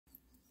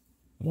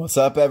What's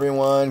up,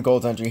 everyone?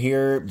 Gold Hunter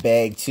here.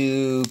 Bag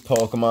 2,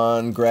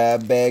 Pokemon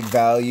Grab Bag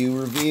Value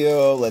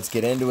Reveal. Let's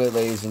get into it,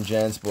 ladies and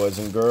gents, boys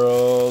and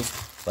girls.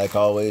 Like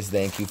always,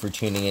 thank you for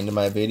tuning into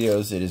my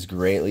videos. It is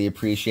greatly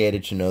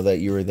appreciated to know that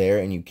you are there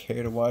and you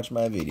care to watch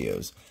my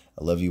videos.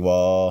 I love you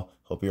all.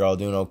 Hope you're all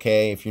doing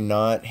okay. If you're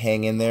not,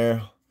 hang in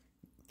there.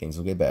 Things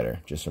will get better.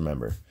 Just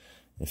remember,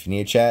 if you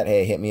need a chat,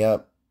 hey, hit me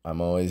up.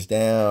 I'm always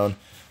down.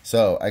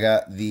 So I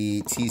got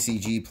the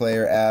TCG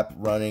player app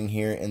running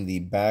here in the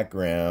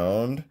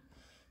background.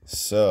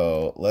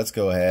 So let's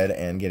go ahead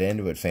and get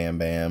into it, fam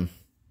bam.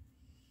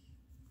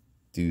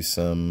 Do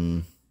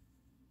some,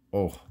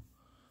 oh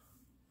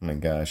my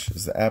gosh,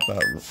 is the app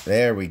out?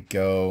 There we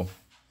go.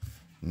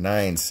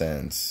 9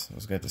 cents. I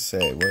was going to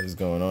say, what is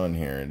going on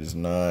here? It is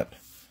not,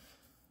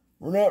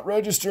 we're not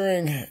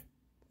registering.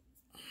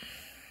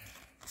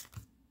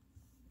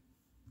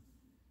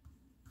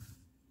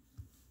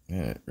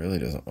 Man, it really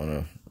doesn't want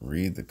to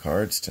read the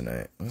cards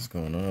tonight. What's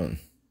going on?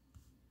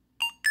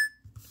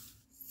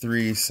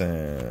 3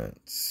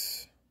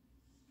 cents.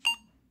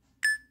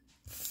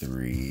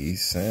 3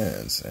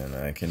 cents. And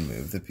I can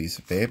move the piece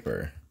of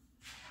paper.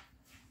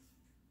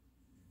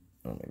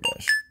 Oh my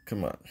gosh.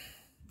 Come on.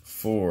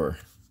 4.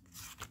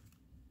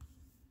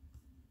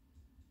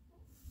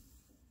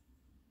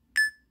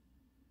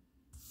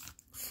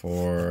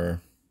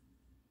 4.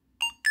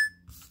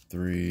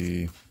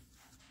 3.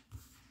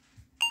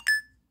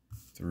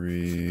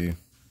 3,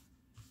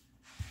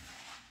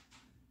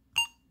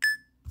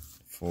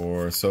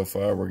 4. So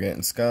far, we're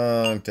getting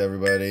skunked,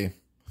 everybody.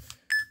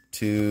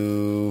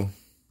 2,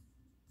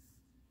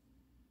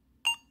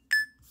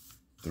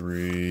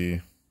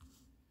 3,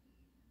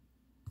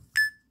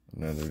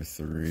 another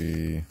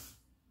 3,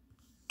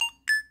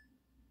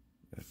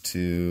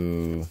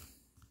 2.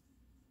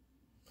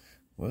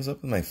 What's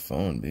up with my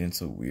phone being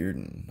so weird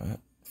and not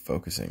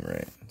focusing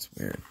right? It's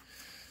weird.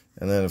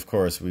 And then, of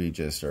course, we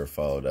just are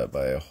followed up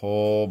by a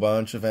whole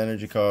bunch of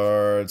energy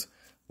cards.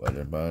 What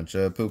a bunch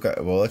of puka.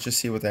 Well, let's just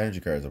see what the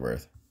energy cards are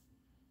worth.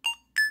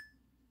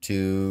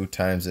 2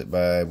 times it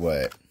by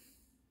what?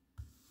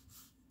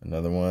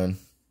 Another one.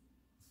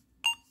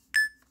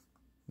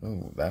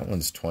 Oh, that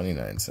one's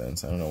 29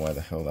 cents. I don't know why the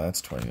hell that's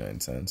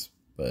 29 cents.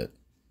 But,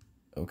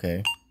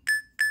 okay.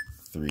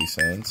 3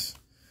 cents.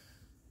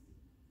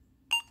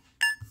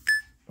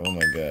 Oh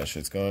my gosh,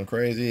 it's going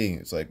crazy.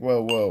 It's like,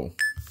 whoa, whoa.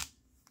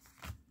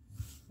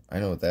 I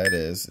know what that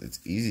is.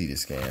 It's easy to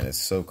scan. It's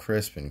so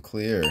crisp and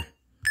clear.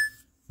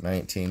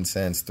 19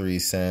 cents, 3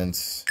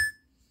 cents.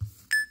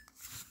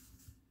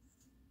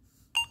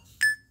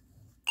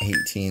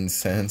 18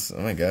 cents.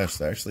 Oh my gosh,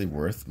 they're actually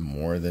worth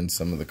more than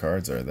some of the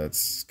cards are.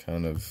 That's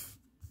kind of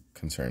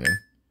concerning.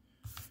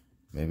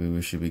 Maybe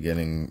we should be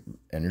getting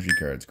energy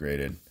cards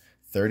graded.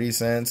 30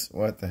 cents?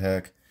 What the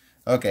heck?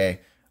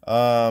 Okay.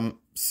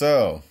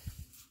 So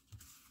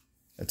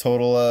a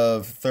total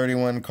of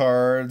 31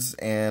 cards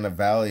and a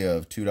value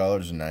of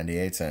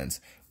 $2.98.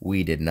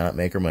 We did not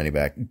make our money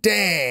back.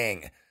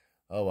 Dang!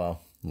 Oh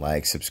well.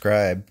 Like,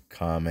 subscribe,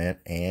 comment,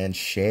 and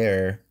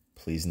share.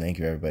 Please and thank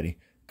you, everybody.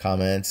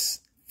 Comments,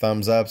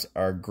 thumbs ups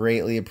are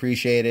greatly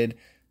appreciated.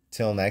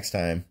 Till next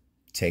time,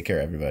 take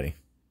care, everybody.